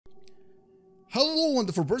Hello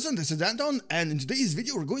wonderful person, this is Anton, and in today's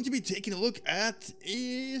video we're going to be taking a look at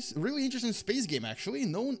a really interesting space game actually,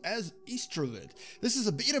 known as Istrolid. This is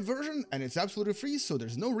a beta version and it's absolutely free, so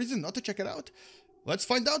there's no reason not to check it out. Let's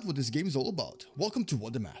find out what this game is all about. Welcome to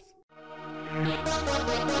What the Math.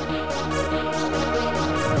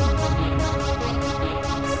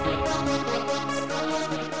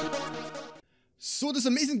 So this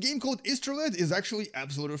amazing game called Istrolid is actually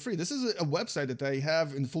absolutely free. This is a website that I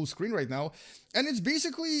have in full screen right now, and it's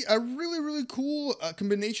basically a really cool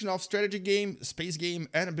combination of strategy game, space game,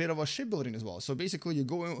 and a bit of a shipbuilding as well. So basically you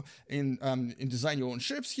go in design your own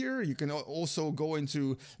ships here. You can also go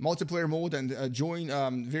into multiplayer mode and join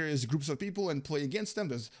various groups of people and play against them.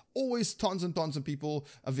 There's always tons and tons of people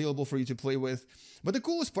available for you to play with. But the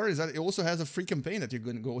coolest part is that it also has a free campaign that you're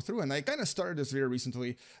going to go through, and I kind of started this very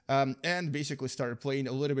recently and basically started playing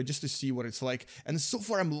a little bit just to see what it's like. And so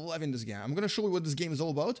far I'm loving this game. I'm going to show you what this game is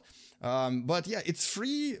all about. But yeah, it's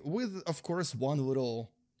free with, of course, one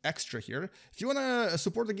little extra here. If you want to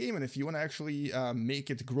support the game and if you want to actually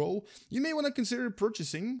make it grow, you may want to consider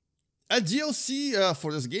purchasing a DLC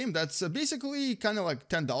for this game that's basically kind of like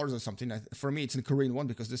 $10 or something. For me, it's in Korean won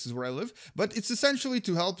because this is where I live. But it's essentially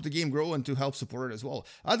to help the game grow and to help support it as well.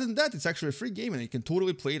 Other than that, it's actually a free game and you can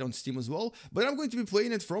totally play it on Steam as well. But I'm going to be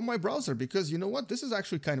playing it from my browser because you know what? This is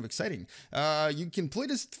actually kind of exciting. You can play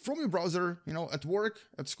this from your browser, you know, at work,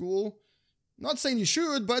 at school. Not saying you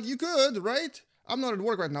should, but you could, right? I'm not at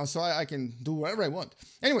work right now, so I can do whatever I want.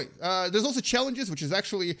 Anyway, there's also challenges, which is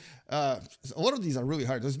actually, a lot of these are really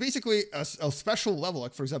hard. There's basically a special level,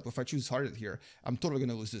 like for example, if I choose hard here, I'm totally going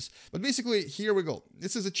to lose this. But basically, here we go.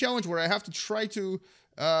 This is a challenge where I have to try to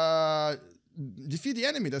defeat the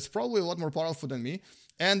enemy that's probably a lot more powerful than me.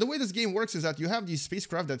 And the way this game works is that you have these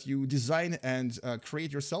spacecraft that you design and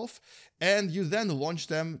create yourself, and you then launch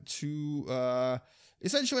them to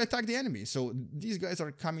essentially attack the enemy. So these guys are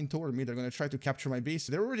coming toward me. They're going to try to capture my base.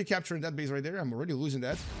 They're already capturing that base right there. I'm already losing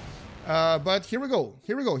that. But here we go.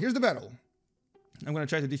 Here we go. Here's the battle. I'm going to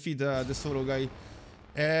try to defeat this little guy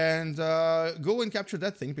and go and capture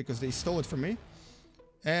that thing because they stole it from me.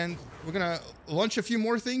 And we're going to launch a few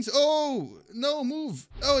more things. Oh, no, move.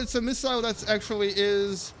 Oh, it's a missile that actually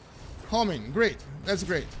is homing. Great. That's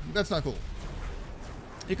great. That's not cool.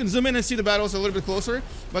 You can zoom in and see the battles a little bit closer,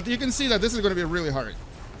 but you can see that this is going to be really hard.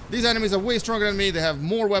 These enemies are way stronger than me. They have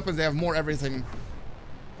more weapons. They have more everything.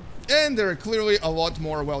 And they're clearly a lot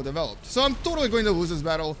more well-developed. So I'm totally going to lose this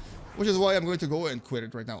battle, which is why I'm going to go and quit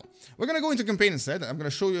it right now. We're going to go into campaign instead. I'm going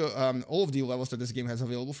to show you all of the levels that this game has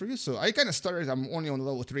available for you. So I kind of started, I'm only on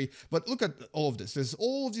level 3, but look at all of this. There's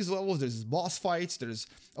all of these levels, there's boss fights, there's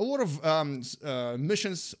a lot of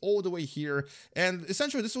missions all the way here. And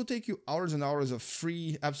essentially this will take you hours and hours of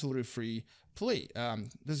free, absolutely free play.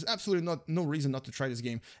 There's absolutely no reason not to try this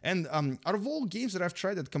game. And out of all games that I've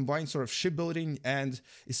tried that combine sort of shipbuilding and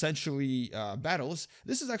essentially battles,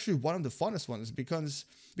 this is actually one of the funnest ones because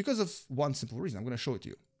of one simple reason. I'm going to show it to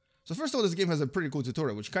you. So first of all, this game has a pretty cool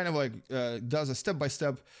tutorial, which kind of like does a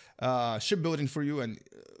step-by-step shipbuilding for you and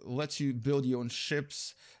lets you build your own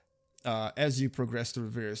ships as you progress through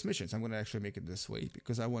various missions. I'm going to actually make it this way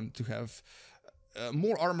because I want to have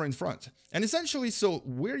more armor in front. And essentially, so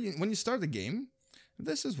when you start the game,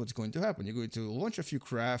 this is what's going to happen. You're going to launch a few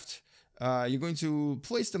craft. You're going to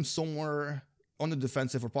place them somewhere on the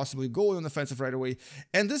defensive or possibly go on the offensive right away.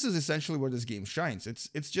 And this is essentially where this game shines.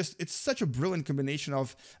 It's such a brilliant combination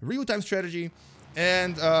of real-time strategy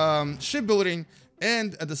and shipbuilding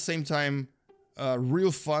and at the same time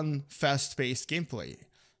real fun, fast-paced gameplay.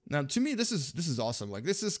 Now, to me, this is awesome. Like,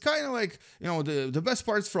 this is kind of like, you know, the best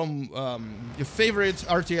parts from your favorite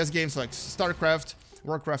RTS games like StarCraft,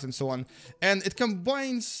 Warcraft, and so on. And it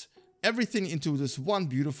combines everything into this one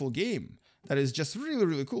beautiful game that is just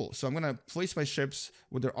really cool. So I'm going to place my ships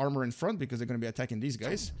with their armor in front because they're going to be attacking these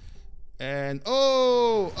guys. And,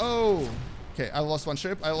 oh, okay, I lost one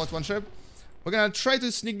ship. We're going to try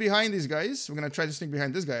to sneak behind these guys. We're going to try to sneak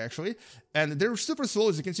behind this guy, actually. And they're super slow.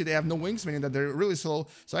 As you can see, they have no wings, meaning that they're really slow.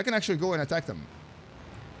 So I can actually go and attack them.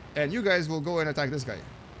 And you guys will go and attack this guy.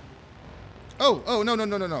 Oh, no.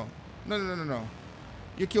 No.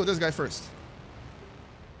 You kill this guy first.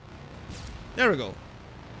 There we go.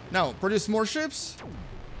 Now, produce more ships.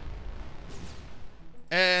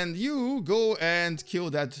 And you go and kill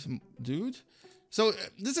that dude. So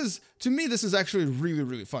to me, this is actually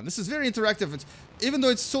really fun. This is very interactive. Even though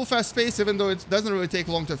it's so fast-paced, even though it doesn't really take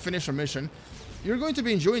long to finish a mission, you're going to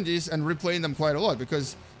be enjoying these and replaying them quite a lot.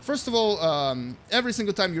 Because, first of all, every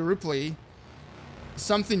single time you replay,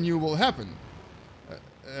 something new will happen.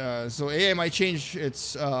 So AI might change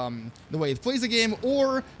its the way it plays the game,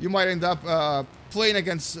 or you might end up playing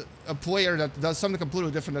against a player that does something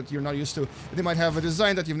completely different that you're not used to. They might have a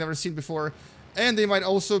design that you've never seen before, and they might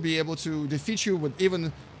also be able to defeat you with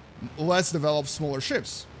even less developed, smaller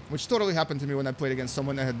ships, which totally happened to me when I played against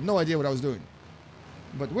someone that had no idea what I was doing.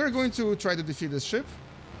 But we're going to try to defeat this ship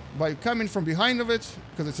by coming from behind of it,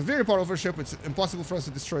 because it's a very powerful ship. It's impossible for us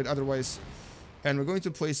to destroy it otherwise. And we're going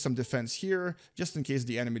to place some defense here, just in case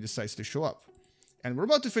the enemy decides to show up. And we're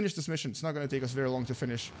about to finish this mission. It's not going to take us very long to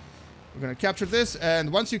finish. We're going to capture this,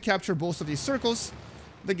 and once you capture both of these circles,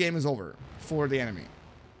 the game is over for the enemy.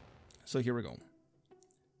 So here we go.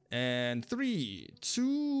 And 3,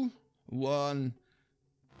 2, 1.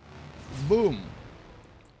 Boom.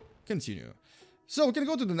 Continue. So we can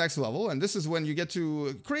go to the next level, and this is when you get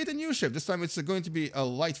to create a new ship. This time it's going to be a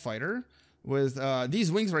light fighter with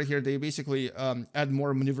these wings right here. They basically add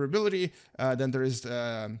more maneuverability. Then there is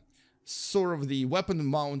sort of the weapon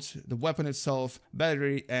mount, the weapon itself,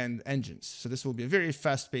 battery, and engines. So this will be a very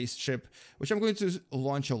fast-paced ship, which I'm going to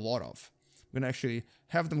launch a lot of. I'm going to actually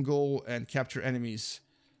have them go and capture enemies'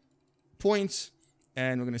 points,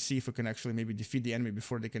 and we're going to see if we can actually maybe defeat the enemy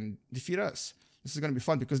before they can defeat us. This is going to be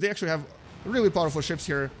fun because they actually have really powerful ships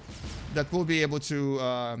here that will be able to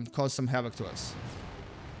cause some havoc to us.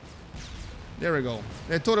 There we go.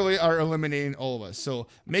 They totally are eliminating all of us. So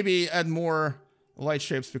maybe add more light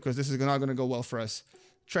ships because this is not going to go well for us.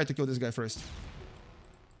 Try to kill this guy first.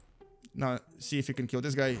 Now, see if you can kill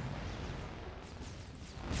this guy.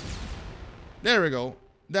 There we go.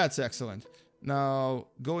 That's excellent. Now,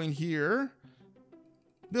 go in here.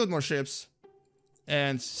 Build more ships.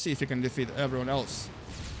 And see if you can defeat everyone else.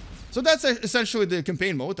 So that's essentially the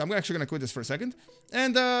campaign mode. I'm actually going to quit this for a second.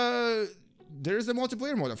 And there's the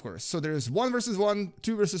multiplayer mode, of course. So there's 1 versus 1,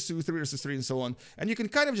 2 versus 2, 3 versus 3, and so on. And you can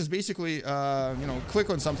kind of just basically, you know, click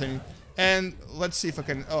on something. And let's see if I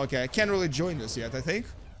can... Oh, okay, I can't really join this yet, I think.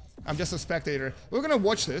 I'm just a spectator. We're going to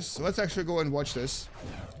watch this. So let's actually go and watch this.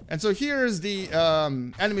 And so here's the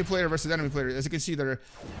enemy player versus enemy player. As you can see, their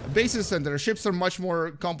bases and their ships are much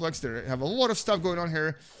more complex. They have a lot of stuff going on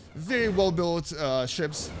here. Very well-built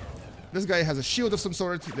ships. This guy has a shield of some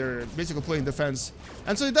sort. They're basically playing defense.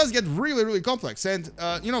 And so it does get really, really complex. And,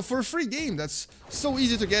 you know, for a free game that's so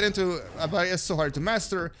easy to get into, but it's so hard to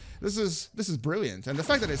master, this is brilliant. And the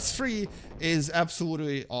fact that it's free is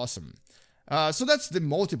absolutely awesome. So that's the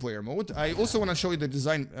multiplayer mode. I also want to show you the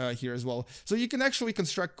design here as well. So you can actually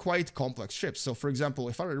construct quite complex ships. So for example,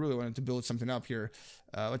 if I really wanted to build something up here,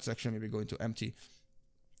 let's actually maybe go into empty.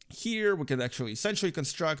 Here we can actually essentially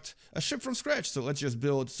construct a ship from scratch. So let's just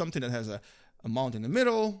build something that has a mount in the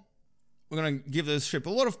middle. We're going to give this ship a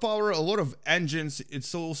lot of power, a lot of engines.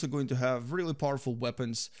 It's also going to have really powerful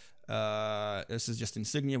weapons. This is just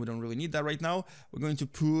insignia. We don't really need that right now. We're going to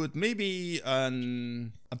put maybe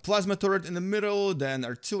a plasma turret in the middle, then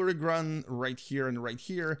artillery gun right here,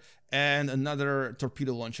 and another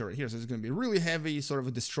torpedo launcher right here. So it's going to be really heavy, sort of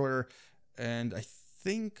a destroyer. And I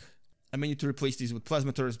think I may need to replace these with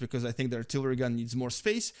plasma turrets because I think the artillery gun needs more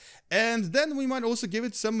space. And then we might also give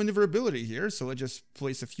it some maneuverability here. So let's just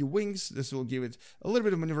place a few wings. This will give it a little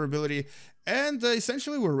bit of maneuverability. And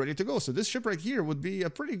essentially we're ready to go. So this ship right here would be a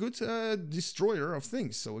pretty good destroyer of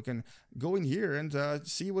things. So we can go in here and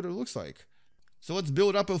see what it looks like. So let's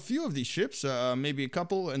build up a few of these ships, maybe a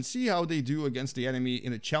couple, and see how they do against the enemy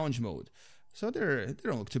in a challenge mode. So they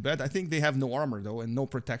don't look too bad. I think they have no armor though and no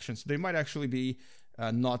protection. So they might actually be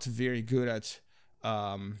not very good at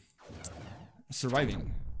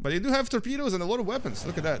surviving. But they do have torpedoes and a lot of weapons.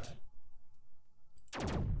 Look at that.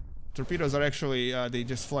 Torpedoes are actually, they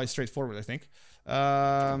just fly straight forward, I think.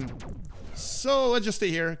 So let's just stay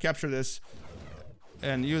here, capture this,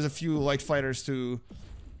 and use a few light fighters to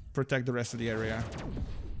protect the rest of the area.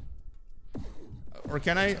 Or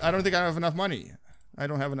can I? I don't think I have enough money. I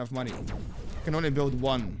don't have enough money. I can only build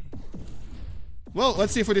one. Well,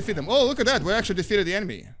 let's see if we defeat them. Oh, look at that. We actually defeated the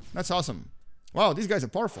enemy. That's awesome. Wow, these guys are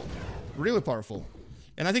powerful. Really powerful.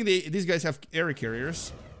 And I think these guys have air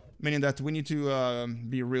carriers, meaning that we need to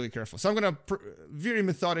be really careful. So I'm going to very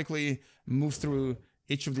methodically move through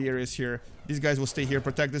each of the areas here. These guys will stay here,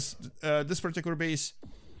 protect this this particular base.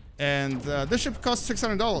 And this ship costs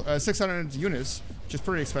 $600 units, which is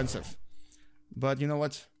pretty expensive. But you know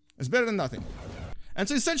what? It's better than nothing. And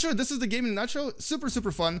so essentially, this is the game in a nutshell. Super,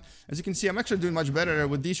 super fun. As you can see, I'm actually doing much better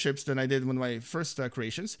with these ships than I did with my first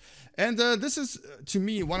creations. And this is, to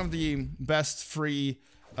me, one of the best free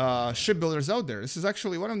shipbuilders out there. This is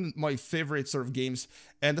actually one of my favorite sort of games.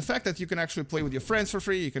 And the fact that you can actually play with your friends for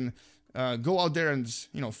free, you can go out there and,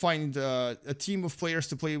 you know, find a team of players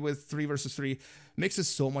to play with 3 versus 3, makes it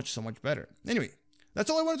so much better. Anyway, That's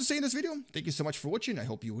all I wanted to say in this video. Thank you so much for watching. I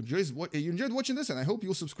hope you enjoyed watching this, and I hope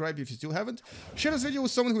you'll subscribe if you still haven't. Share this video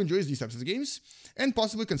with someone who enjoys these types of games, and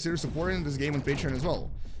possibly consider supporting this game on Patreon as well.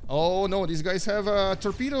 Oh no, these guys have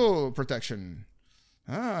torpedo protection.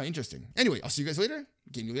 Ah, interesting. Anyway, I'll see you guys later.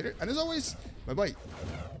 Game you later. And as always, bye-bye.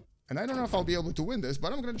 And I don't know if I'll be able to win this,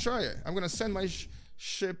 but I'm going to try it. I'm going to send my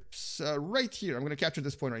ships right here. I'm going to capture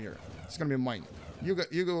this point right here. It's going to be mine.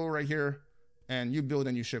 You go right here, and you build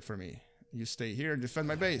a new ship for me. You stay here and defend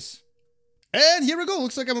my base. And here we go.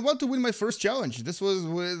 Looks like I'm about to win my first challenge. This was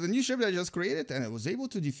with the new ship that I just created, and I was able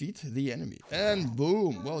to defeat the enemy. And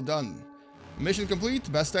boom, well done. Mission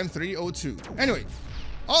complete. Best time 3:02. Anyway,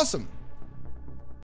 awesome.